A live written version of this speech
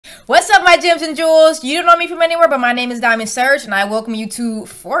my gems and jewels. You don't know me from anywhere, but my name is Diamond Surge, and I welcome you to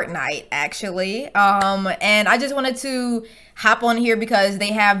Fortnite, actually. And I just wanted to hop on here because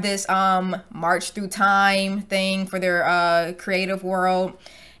they have this March Through Time thing for their creative world.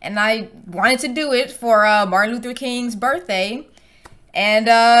 And I wanted to do it for Martin Luther King's birthday. And,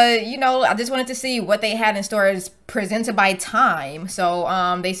 you know, I just wanted to see what they had in store. It's presented by Time.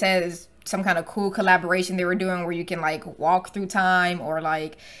 So they said it's some kind of cool collaboration they were doing where you can, like, walk through time or,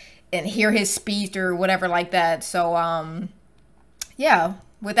 like, and hear his speech or whatever like that. So, yeah,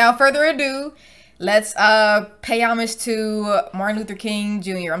 without further ado, let's pay homage to Martin Luther King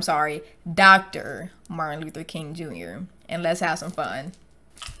Jr. I'm sorry, Dr. Martin Luther King Jr. And let's have some fun.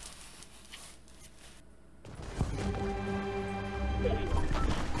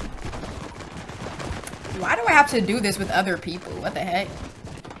 Why do I have to do this with other people? What the heck?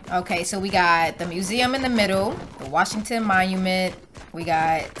 Okay, so we got the museum in the middle, the Washington Monument. We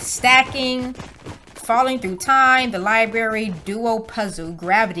got stacking, falling through time, the library, duo puzzle,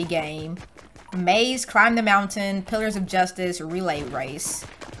 gravity game, maze, climb the mountain, pillars of justice, relay race,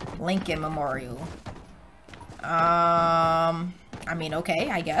 Lincoln Memorial. I mean, okay,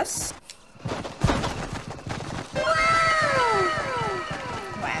 I guess.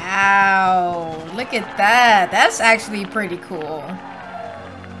 Wow, look at that. That's actually pretty cool.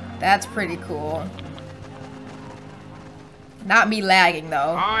 That's pretty cool. Not me lagging, though.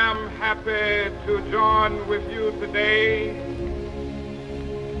 I am happy to join with you today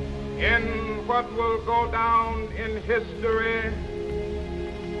in what will go down in history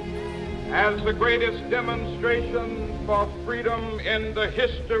as the greatest demonstration for freedom in the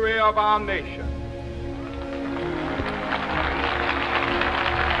history of our nation.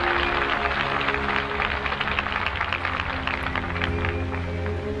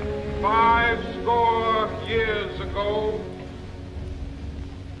 $50 years ago,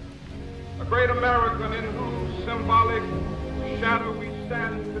 a great American in whose symbolic shadow we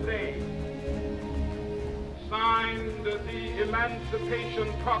stand today signed the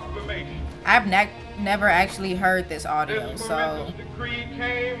Emancipation Proclamation. I've never actually heard this audio, this so decree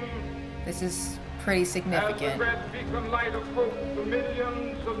came this is pretty significant. as the red beacon light of hope to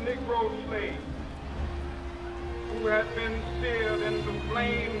millions of Negro slaves who had been seared in the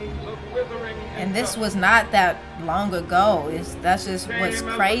flames of withering And this was not that long ago. That's just what's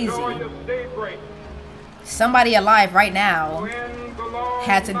crazy. Somebody alive right now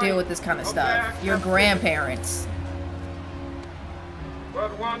had to deal with this kind of stuff. Your grandparents.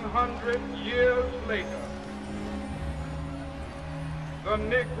 But 100 years later, the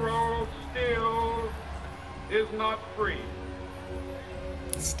Negro still is not free.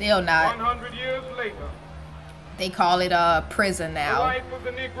 Still not. 100 years later, they call it a prison now. The life of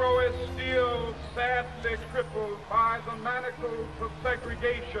the Negro is still sadly crippled by the manacles of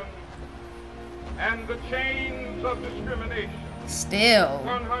segregation and the chains of discrimination. Still.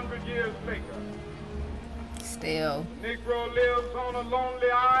 100 years later. Still. Negro lives on a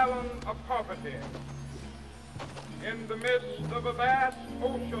lonely island of poverty in the midst of a vast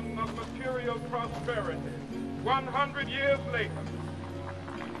ocean of material prosperity. 100 years later.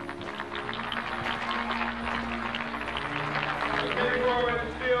 The Negro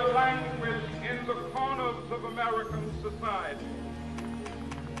is still languished in the corners of American society,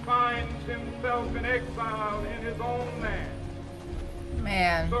 finds himself in exile in his own land.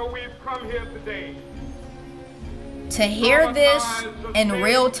 Man. So we've come here today to hear this in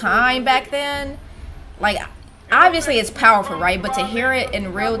real time back then, like, obviously it's powerful, right? But to hear it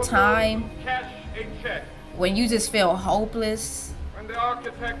in real time, when you just feel hopeless, the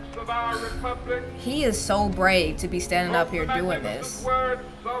architects of our republic, he is so brave to be standing up here doing this.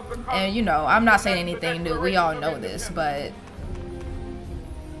 And you know, I'm not saying anything new, we all know this, but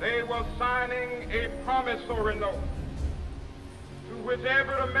they were signing a promissory note to which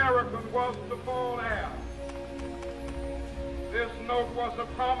every American was to fall heir. This note was a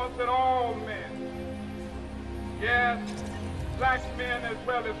promise that all men, yes, black men as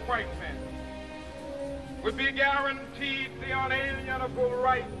well as white men, would be guaranteed the unalienable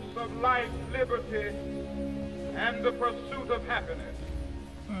rights of life, liberty, and the pursuit of happiness.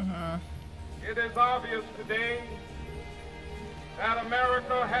 It is obvious today that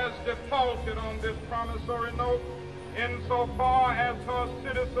America has defaulted on this promissory note insofar as her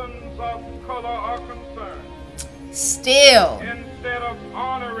citizens of color are concerned. Still. Instead of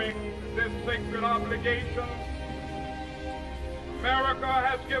honoring this sacred obligation, America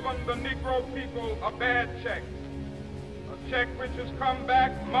has given the Negro people a bad check. A check which has come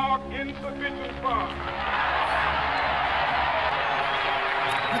back marked insufficient funds.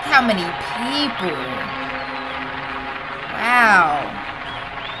 Look how many people. Wow.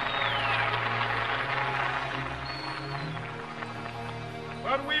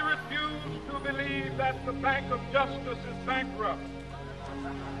 that the Bank of Justice is bankrupt.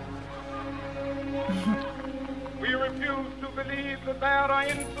 We refuse to believe that there are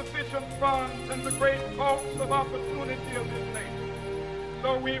insufficient funds in the great vaults of opportunity of this nation.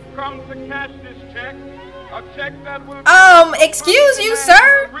 So we've come to cash this check, a check that will excuse you,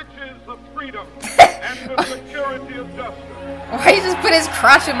 sir? the riches of freedom and the security of justice. Why he just put his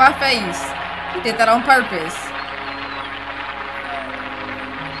crotch in my face? He did that on purpose.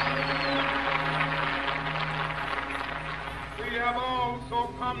 We have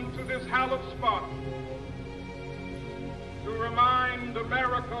also come to this hallowed spot to remind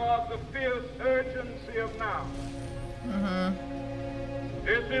America of the fierce urgency of now.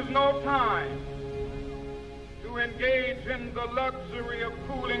 This is no time to engage in the luxury of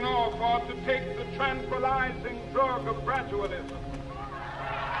cooling off or to take the tranquilizing drug of gradualism.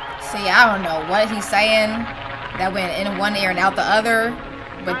 See, I don't know what he's saying. That went in one ear and out the other.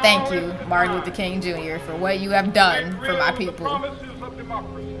 But thank you, Martin Luther King Jr., for what you have done for my people. Promises of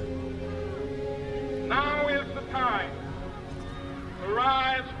democracy. Now is the time to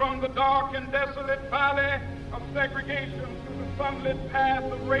rise from the dark and desolate valley of segregation to the sunlit path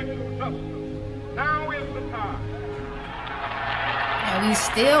of racial justice. Now is the time. And we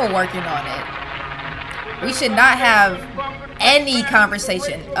still working on it. We should not have any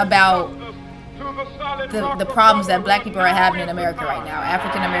conversation about the problems that black people are having in America right now,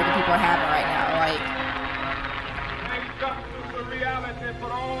 African American people are having right now. Like, make justice a reality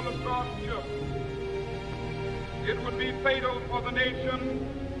for all across children. It would be fatal for the nation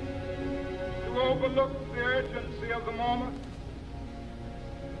to overlook the urgency of the moment.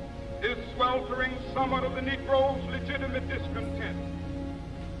 This sweltering summer of the Negro's legitimate discontent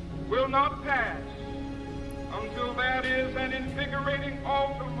will not pass until there is an invigorating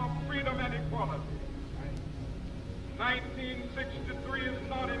autumn of freedom and equality. 1963 is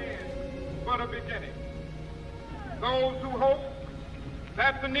not an end, but a beginning. Those who hope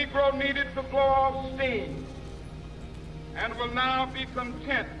that the Negro needed to blow off steam and will now be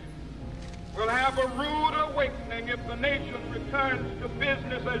content will have a rude awakening if the nation returns to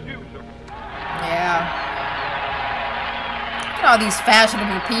business as usual. yeah. Look at all these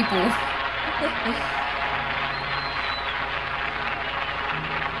fashionable people.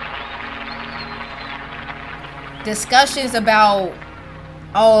 Discussions about,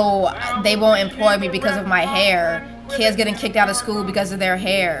 oh, they won't employ me because of my hair. Kids getting kicked out of school because of their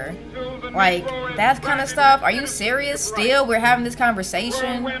hair. Like, that kind of stuff. Are you serious? Still, we're having this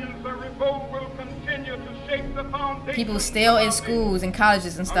conversation. People still in schools and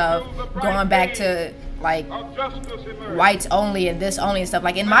colleges and stuff, going back to, like, whites only and this only and stuff.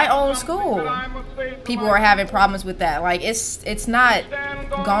 Like, in my own school, people are having problems with that. Like, it's not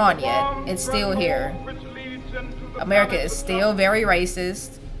gone yet. It's still here. America is still very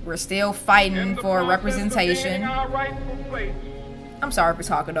racist. We're still fighting for representation. I'm sorry for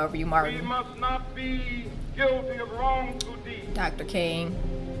talking over you, Martin. We must not be guilty of wrongful deeds. Dr. King.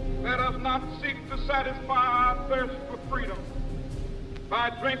 Let us not seek to satisfy our thirst for freedom by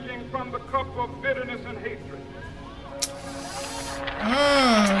drinking from the cup of bitterness and hatred.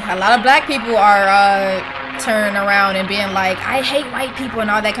 A lot of black people are turning around and being like, I hate white people and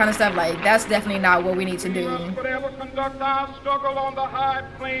all that kind of stuff. Like, that's definitely not what we need to do. We must forever conduct our struggle on the high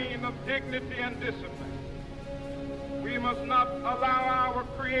plane of dignity and discipline. We must not allow our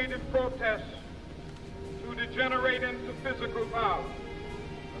creative protests to degenerate into physical violence.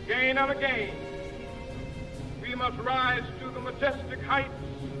 Again and again, we must rise to the majestic heights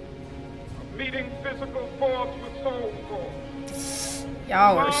of meeting physical force with soul force.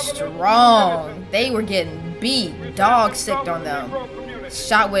 Y'all were strong. They were getting beat, dog sicked on them,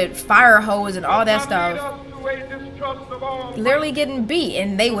 shot with fire hose and all that stuff. Literally getting beat,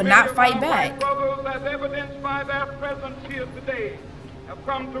 and they would not fight back. Brothers, as evidenced by their presence here today, have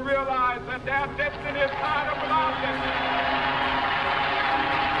come to realize that their destiny is tied up with our destiny.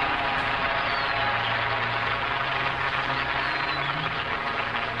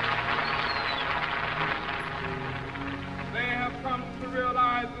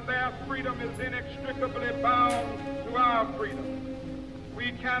 Realize that their freedom is inextricably bound to our freedom.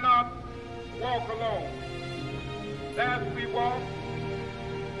 We cannot walk alone. As we walk,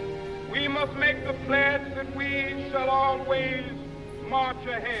 we must make the pledge that we shall always march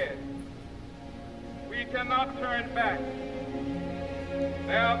ahead. We cannot turn back.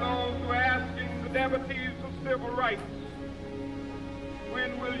 There are those who are asking the devotees of civil rights,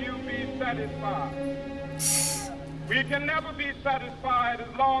 when will you be satisfied? We can never be satisfied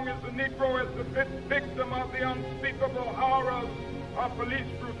as long as the Negro is the victim of the unspeakable horrors of police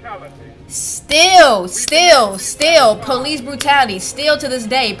brutality. Still, police brutality. Still to this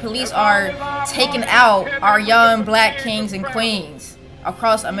day, police are taking out our young black kings and queens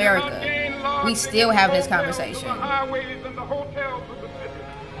across America. We still have this conversation.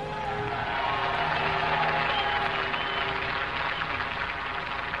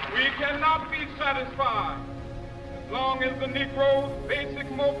 We cannot be satisfied as long as the Negro's basic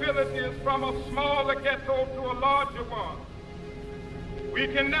mobility is from a smaller ghetto to a larger one. We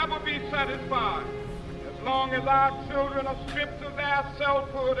can never be satisfied as long as our children are stripped of their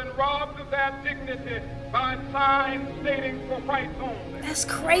selfhood and robbed of their dignity by signs stating for whites only. That's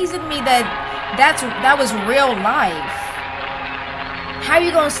crazy to me that was real life. How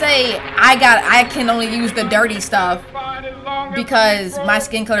you gonna say I can only use the dirty stuff because my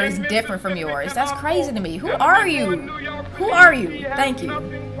skin color is different from yours? That's crazy to me. Who are you? Who are you? Thank you.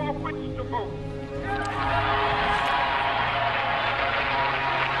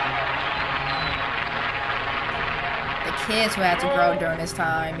 The kids who had to grow during this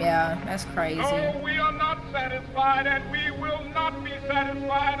time. Yeah, that's crazy. No, we are not satisfied, and we will not be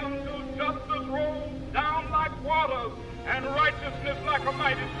satisfied until justice rolls down like waters and righteousness like a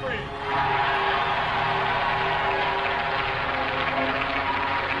mighty stream.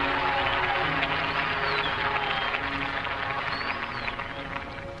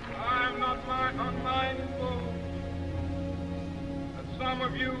 I'm not unmindful that some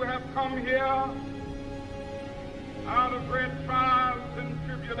of you have come here out of great trials and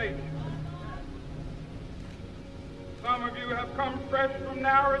tribulations. Some of you have come fresh from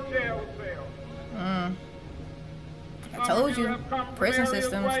narrow jail cells. I told you, prison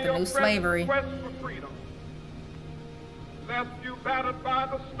systems, the new slavery. Left you battered by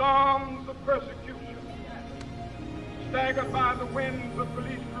the storms of persecution, staggered by the winds of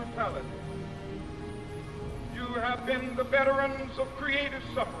police brutality. You have been the veterans of creative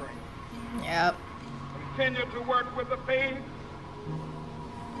suffering. Yep. Continue to work with the faith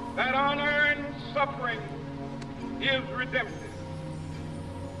that unearned suffering is redemptive.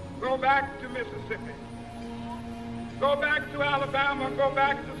 Go back to Mississippi. Go back to Alabama, go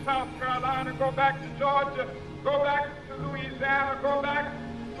back to South Carolina, go back to Georgia, go back to Louisiana, go back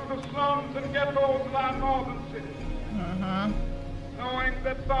to the slums and ghettos of our northern cities. Knowing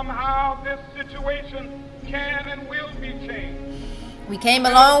that somehow this situation can and will be changed. We came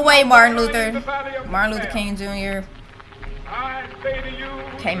a long way, Martin Luther King Jr. I say to you,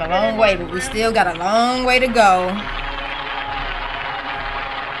 came a long way, but we still got a long way to go.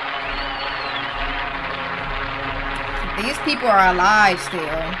 These people are alive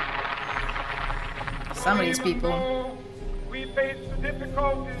still. Some of these people. We face the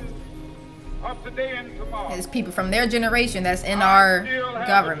difficulties of today and tomorrow. There's people from their generation that's in our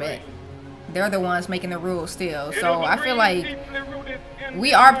government. They're the ones making the rules still. So I feel like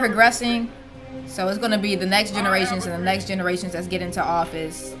we are progressing. So it's going to be the next generations and the next generations that's get into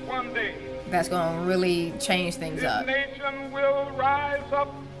office that's going to really change things up. This nation will rise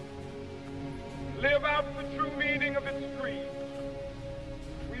up, live out the true meaning of its creed.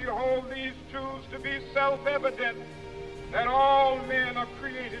 We hold these truths to be self-evident that all men are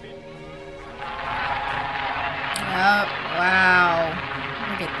created equal. Yep. Wow.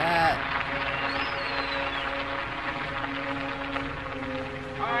 Look at that.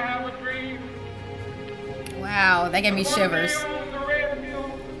 I have a dream. Wow, that gave me shivers.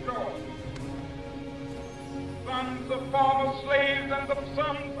 Sons of former slaves and the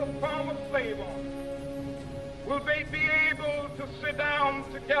sons of former slave owners will they be able to sit down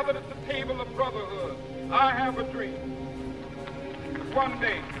together at the table of brotherhood. I have a dream. One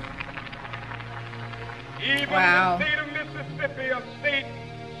day, even the state of Mississippi, a state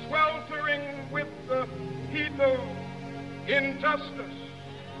sweltering with the heat of injustice,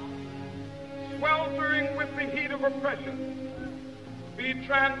 sweltering with the heat of oppression, be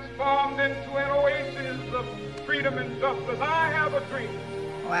transformed into an oasis of freedom and justice. I have a dream.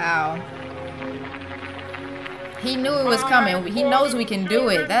 Wow. He knew it was coming. He knows we can do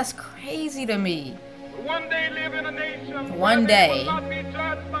it. That's crazy to me. One day live in a nation one day will not be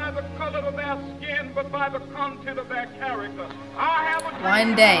judged by the color of their skin, but by the content of their character. I have a dream.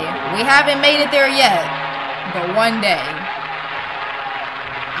 One day. We haven't made it there yet, but one day.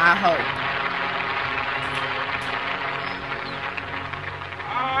 I hope.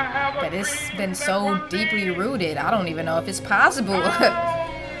 But it's been so deeply rooted. I don't even know if it's possible. I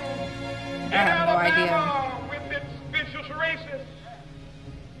have no idea. With its vicious racists,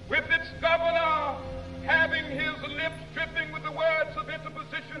 with its governor having his lips dripping with the words of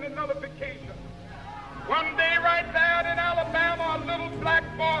interposition and nullification. One day right there in Alabama, little black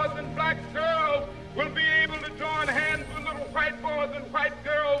boys and black girls will be able to join hands with little white boys and white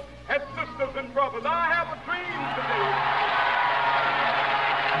girls as sisters and brothers. I have a dream today.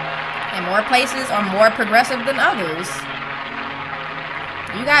 And more places are more progressive than others.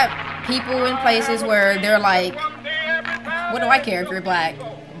 You got people in places where they're like, what do I care if you're black?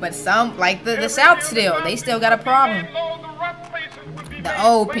 But some, like the South still, they still got a problem. The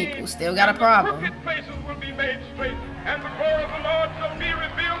old people still got a problem. And the glory of the Lord shall be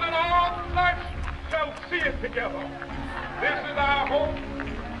revealed, and all the lights shall see it together. This is our hope.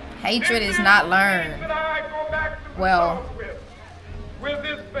 Hatred is not learned. Well, with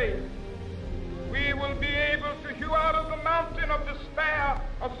this faith, we will be able to hew out of the mountain of despair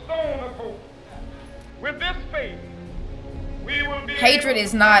a stone of hope. With this faith, we will be hatred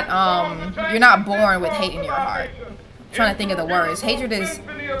is not, you're not born with hate in your heart. I'm trying to think of the words. Hatred is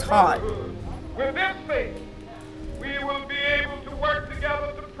taught. With this faith, we will be able to work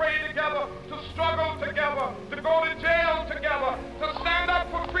together, to pray together, to struggle together, to go to jail together, to stand up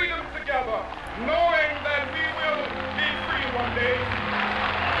for freedom together, knowing that we will be free one day.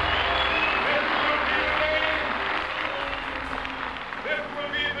 This will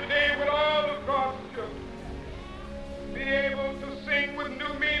be the day when all of God's children be able to sing with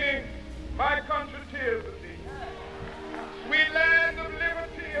new meaning, "My country, 'tis of thee. Sweet land of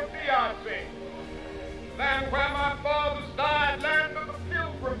liberty of thee I sing. Land where my fathers died, land of the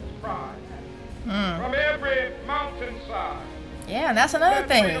pilgrim's pride. From every mountainside." Yeah, and that's another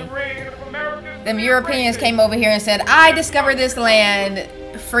thing. Them Europeans came over here and said, I discovered this land.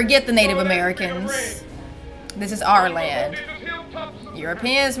 Forget the Native Americans. This is our land.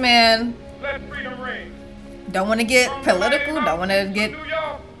 Europeans, man, don't want to get political, don't want to get,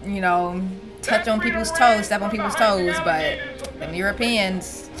 you know, touch on people's toes, step on people's toes, but them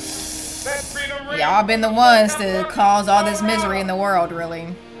Europeans, y'all been the ones to cause all this misery in the world,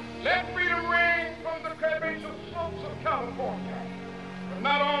 really. Let freedom reign from the curvaceous slopes of California. But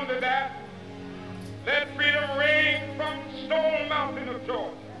not only that, let freedom reign from Stone Mountain of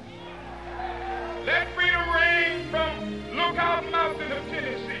Georgia. Let freedom reign from Lookout Mountain of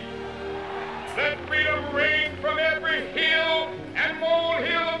Tennessee. Let freedom reign from every hill and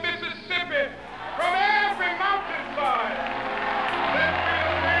molehill of Mississippi, from every mountainside. Let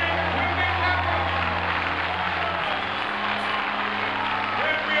freedom reign when we happen.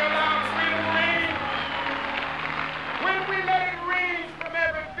 When we allow freedom reign, when we let it reign from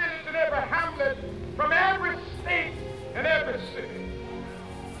every village and every hamlet, from every state and every city,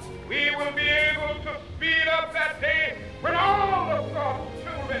 we will be able to speed up that day when all of God's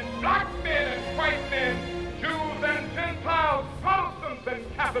children, black men and white men, Jews and Gentiles, Protestants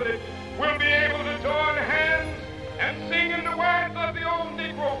and Catholics, will be able to join hands and sing in the words of the old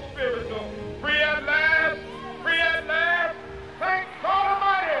Negro spiritual, free at last, thank God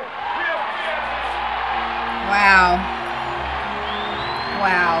Almighty, we are free at last. Wow.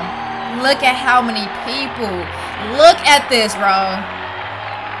 Wow. Look at how many people. Look at this, bro.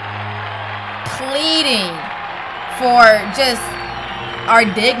 Pleading for just our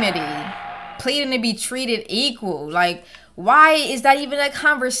dignity, pleading to be treated equal. Like, why is that even a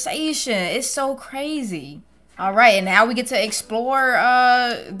conversation? It's so crazy. All right, and now we get to explore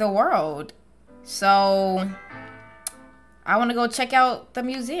the world. So I want to go check out the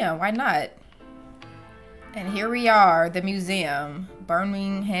museum. Why not? And here we are, the museum,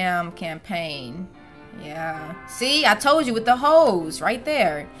 Birmingham campaign. Yeah. See, I told you with the hose right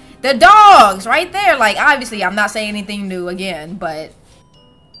there. The dogs right there. Like, obviously, I'm not saying anything new again, but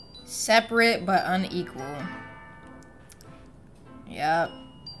separate but unequal. Yep.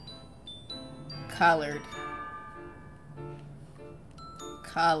 Colored.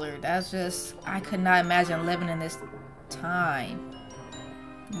 Colored. That's just, I could not imagine living in this time.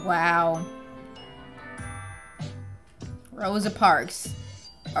 Wow. Rosa Parks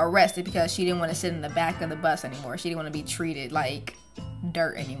arrested because she didn't want to sit in the back of the bus anymore. She didn't want to be treated like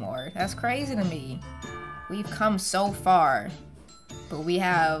dirt anymore. That's crazy to me. We've come so far, but we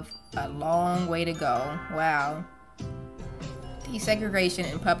have a long way to go. Wow.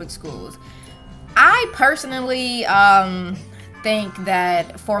 Desegregation in public schools. I personally think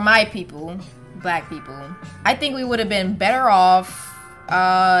that for my people, black people, I think we would have been better off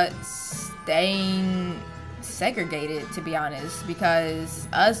staying segregated, to be honest, because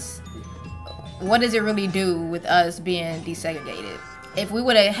us, what does it really do with us being desegregated? If we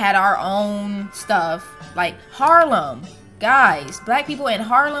would have had our own stuff, like Harlem, guys, black people in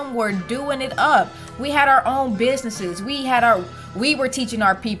Harlem were doing it up. We had our own businesses. We were teaching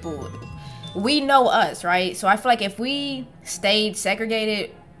our people. We know us, right? So I feel like if we stayed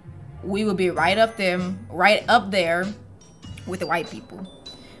segregated, we would be right up there with the white people.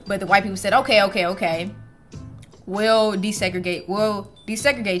 But the white people said, okay, We'll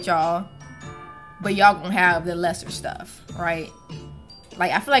desegregate y'all, but y'all gonna have the lesser stuff, right?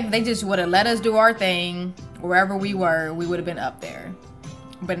 Like, I feel like if they just would have let us do our thing wherever we were, we would have been up there.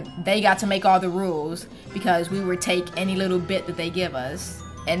 But they got to make all the rules because we would take any little bit that they give us.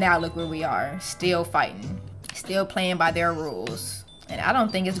 And now look where we are, still fighting, still playing by their rules. And I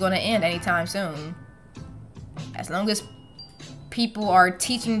don't think it's going to end anytime soon. As long as people are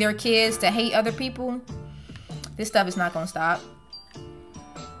teaching their kids to hate other people, this stuff is not going to stop.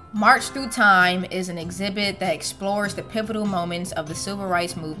 March Through Time is an exhibit that explores the pivotal moments of the civil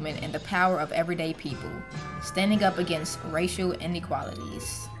rights movement and the power of everyday people, standing up against racial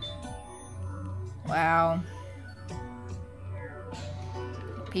inequalities. Wow.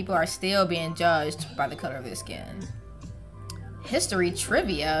 People are still being judged by the color of their skin. History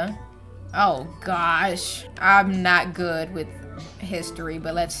trivia? Oh gosh, I'm not good with history,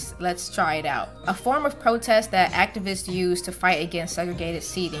 but let's try it out. A form of protest that activists use to fight against segregated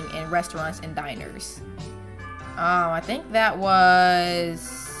seating in restaurants and diners. I think that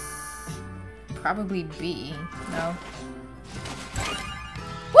was probably B. No.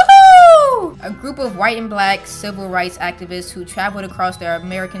 Woohoo! A group of white and black civil rights activists who traveled across the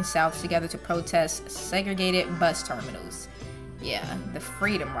American South together to protest segregated bus terminals. Yeah, the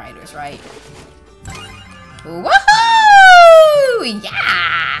Freedom Riders, right? Woohoo!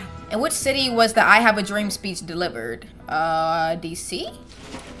 Yeah! In which city was the I Have a Dream speech delivered? DC?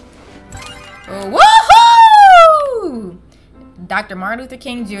 Woohoo! Dr. Martin Luther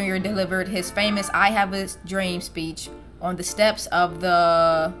King Jr. delivered his famous I Have a Dream speech on the steps of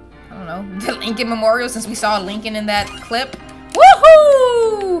the, I don't know, the Lincoln Memorial, since we saw Lincoln in that clip.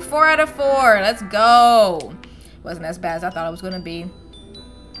 Woohoo! 4 out of 4. Let's go. Wasn't as bad as I thought it was going to be.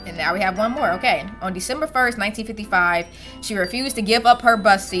 And now we have one more. Okay. On December 1st, 1955, she refused to give up her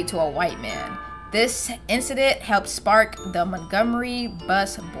bus seat to a white man. This incident helped spark the Montgomery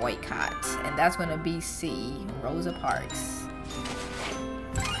bus boycott. And that's going to be C, Rosa Parks.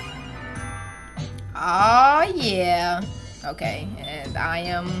 Oh, yeah. Okay. And I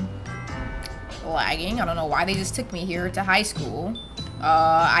am lagging. I don't know why they just took me here to high school.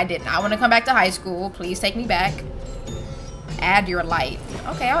 I did not want to come back to high school. Please take me back. Add your light.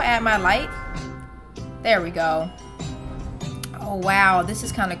 Okay, I'll add my light. There we go. Oh, wow. This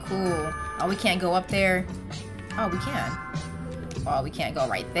is kind of cool. Oh, we can't go up there. Oh, we can. Oh, we can't go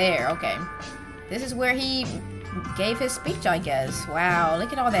right there. Okay. This is where he gave his speech, I guess. Wow.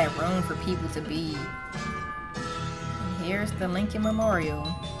 Look at all that room for people to be. And here's the Lincoln Memorial.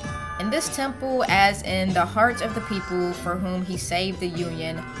 In this temple, as in the hearts of the people for whom he saved the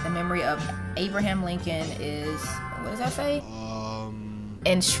Union, the memory of Abraham Lincoln is, what does that say?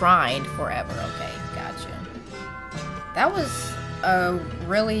 Enshrined forever. Okay, gotcha. That was a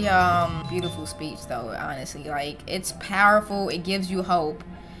really beautiful speech, though, honestly. Like, it's powerful, it gives you hope,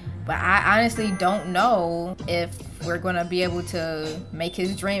 but I honestly don't know if we're gonna be able to make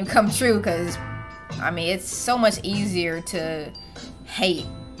his dream come true, because, I mean, it's so much easier to hate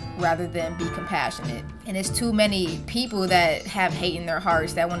rather than be compassionate. And it's too many people that have hate in their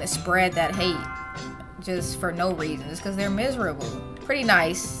hearts that want to spread that hate just for no reason. It's because they're miserable. Pretty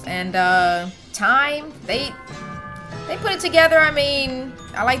nice. And Time, they put it together. I mean,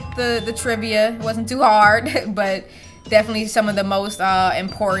 I like the trivia. It wasn't too hard, but definitely some of the most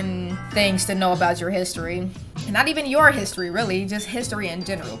important things to know about your history. And not even your history, really, just history in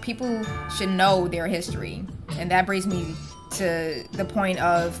general. People should know their history. And that brings me to the point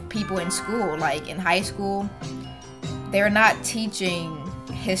of people in school. Like in high school, they're not teaching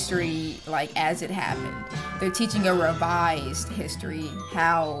history like as it happened. They're teaching a revised history,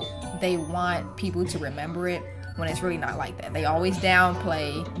 how they want people to remember it, when it's really not like that. They always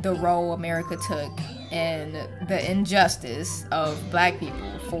downplay the role America took and the injustice of black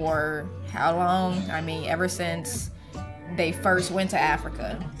people for how long? I mean, ever since they first went to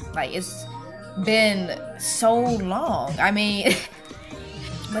Africa. Like, it's been so long. I mean,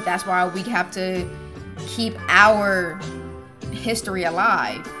 but that's why we have to keep our history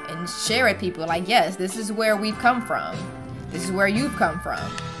alive and share it, people. Like, yes, this is where we've come from. This is where you've come from.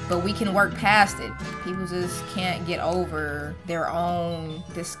 But we can work past it. People just can't get over their own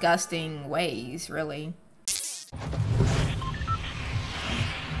disgusting ways, really.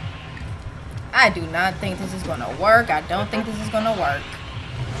 I do not think this is gonna work. I don't think this is gonna work.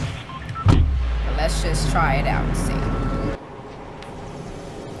 But let's just try it out and see.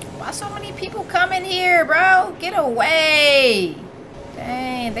 Why so many people coming here, bro? Get away.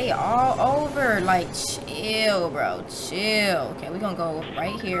 Dang, they all over. Like, chill, bro. Chill. Okay, we're gonna go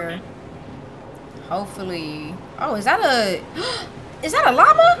right here. Hopefully. Oh, is that a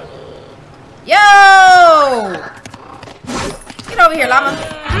llama? Yo! over here, llama.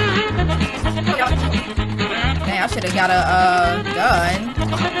 Dang, I should have got a gun.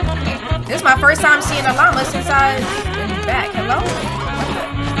 This is my first time seeing a llama since I've been back. Hello?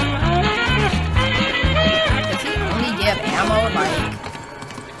 Does he only give ammo? Like...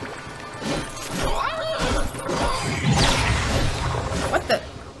 What the?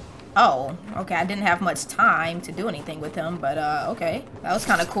 Oh, okay. I didn't have much time to do anything with him, but okay. That was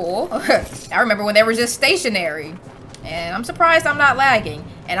kind of cool. I remember when they were just stationary. And I'm surprised I'm not lagging.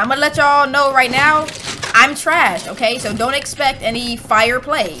 And I'm gonna let y'all know right now, I'm trash, okay? So don't expect any fire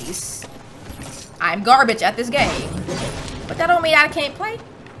plays. I'm garbage at this game. But that don't mean I can't play.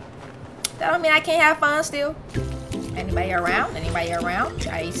 That don't mean I can't have fun still. Anybody around? Anybody around?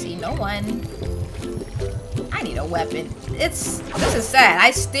 I see no one. I need a weapon. This is sad. I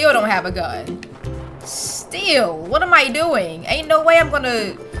still don't have a gun. Still. What am I doing? Ain't no way I'm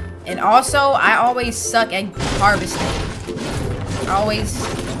gonna... And also, I always suck at harvesting. I always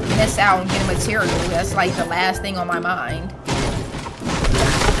miss out on getting material. That's like the last thing on my mind.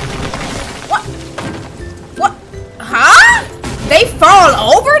 What? What? Huh? They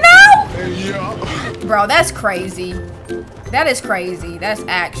fall over now? Yeah. Bro, that's crazy. That is crazy. That's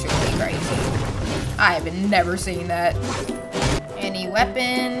actually crazy. I have never seen that. Any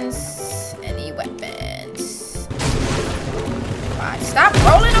weapons? Any weapons? Why? Stop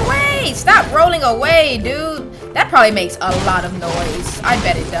rolling away! Stop rolling away, dude! That probably makes a lot of noise. I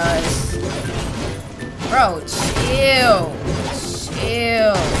bet it does. Bro, chill.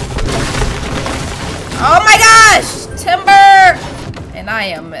 Chill. Oh my gosh! Timber! And I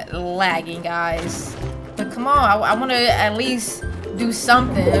am lagging, guys. But come on, I want to at least do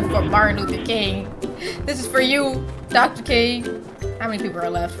something for Martin Luther King. This is for you, Dr. King. How many people are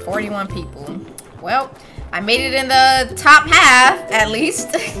left? 41 people. Well, I made it in the top half, at least.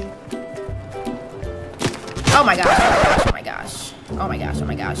 Oh my gosh, oh my gosh, oh my gosh, oh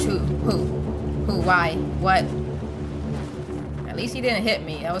my gosh. Who, why, what? At least he didn't hit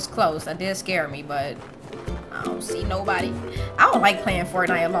me. That was close. That did scare me, but I don't see nobody. I don't like playing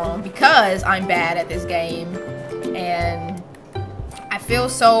Fortnite alone because I'm bad at this game. And I feel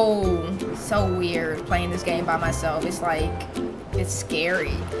so weird playing this game by myself. It's like, it's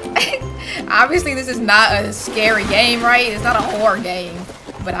scary. Obviously, this is not a scary game, right? It's not a horror game.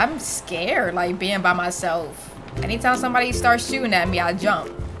 But I'm scared, like, being by myself. Anytime somebody starts shooting at me, I jump.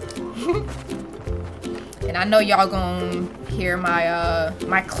 And I know y'all gonna hear my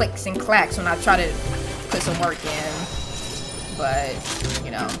my clicks and clacks when I try to put some work in. But,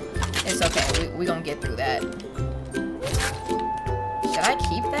 you know, it's okay. We gonna get through that. Should I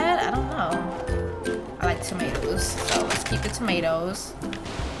keep that? I don't know. I like tomatoes, so let's keep the tomatoes.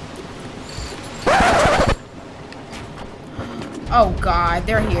 Oh god,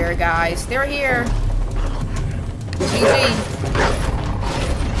 they're here, guys. They're here. GG.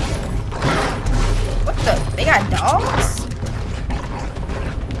 What the? They got dogs?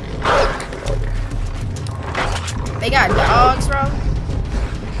 They got dogs, bro?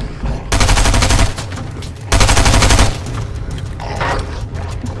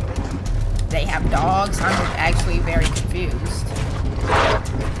 They have dogs? I'm actually very confused.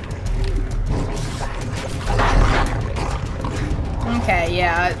 Okay,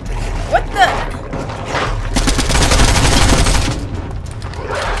 yeah. What the?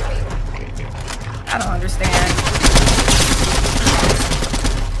 I don't understand.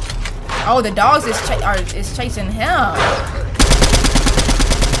 Oh, the dogs is chasing him.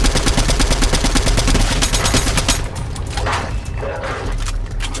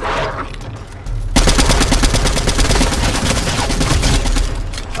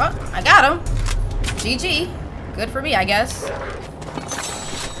 Well, I got him. GG. Good for me, I guess.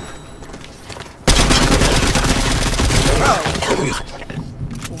 Bro.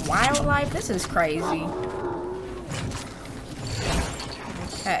 Wildlife? This is crazy.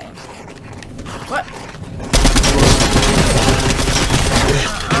 Okay. What?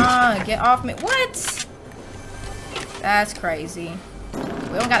 Get off me. What? That's crazy.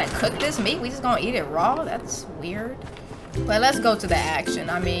 We don't gotta cook this meat. We just gonna eat it raw? That's weird. But let's go to the action.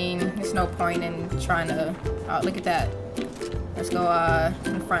 I mean, there's no point in trying to... Oh, look at that. Let's go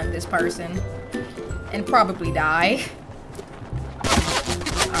confront this person. And probably die.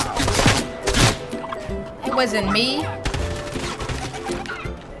 Oh. It wasn't me.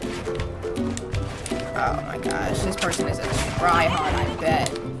 Oh my gosh, this person is a tryhard, I bet.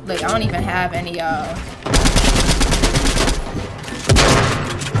 Look, I don't even have any, Uh-oh.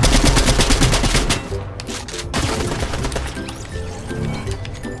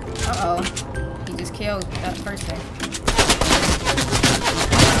 He just killed that person.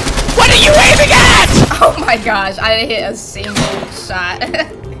 What are you aiming at? Oh my gosh, I didn't hit a single shot.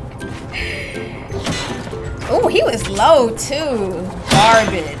 Oh, he was low too.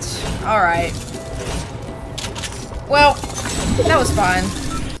 Garbage. Alright. Well, that was fun.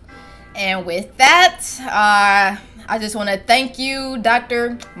 And with that, I just want to thank you,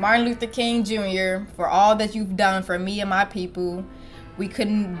 Dr. Martin Luther King Jr., for all that you've done for me and my people. We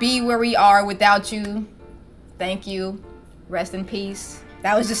couldn't be where we are without you. Thank you. Rest in peace.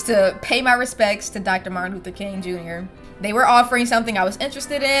 That was just to pay my respects to Dr. Martin Luther King Jr. They were offering something I was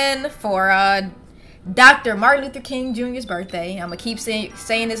interested in for Dr. Martin Luther King Jr.'s birthday. I'm gonna keep saying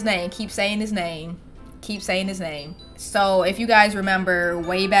his name, keep saying his name, keep saying his name. So if you guys remember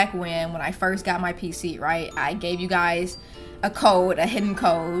way back when I first got my PC, right, I gave you guys a code, a hidden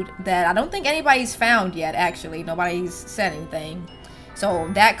code that I don't think anybody's found yet, actually. Nobody's said anything.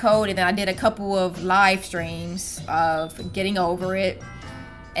 So that code, and then I did a couple of live streams of getting over it.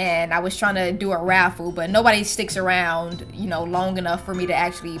 And I was trying to do a raffle, but nobody sticks around, you know, long enough for me to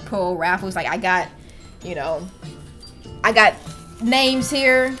actually pull raffles. Like I got, you know, I got names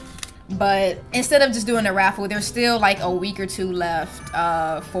here, but instead of just doing a raffle, there's still like a week or two left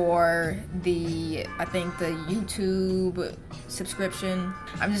for the, I think the YouTube subscription.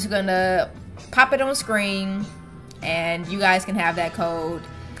 I'm just gonna pop it on screen and you guys can have that code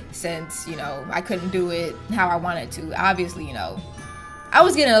since, you know, I couldn't do it how I wanted to. Obviously, you know, I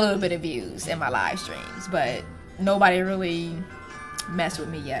was getting a little bit of views in my live streams, but nobody really messed with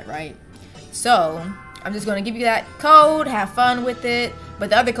me yet, right? So I'm just going to give you that code, have fun with it, but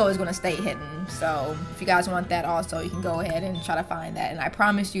the other code is going to stay hidden. So if you guys want that also, you can go ahead and try to find that. And I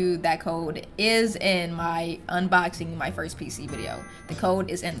promise you that code is in my unboxing my first PC video. The code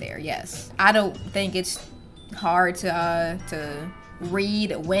is in there, yes. I don't think it's hard to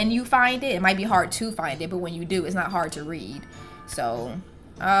read when you find it. It might be hard to find it, but when you do, it's not hard to read. So,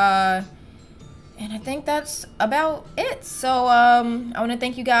 and I think that's about it. So, I want to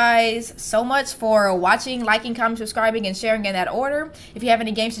thank you guys so much for watching, liking, commenting, subscribing, and sharing in that order. If you have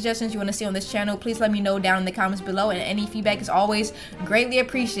any game suggestions you want to see on this channel, please let me know down in the comments below. And any feedback is always greatly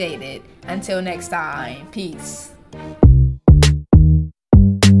appreciated. Until next time, peace.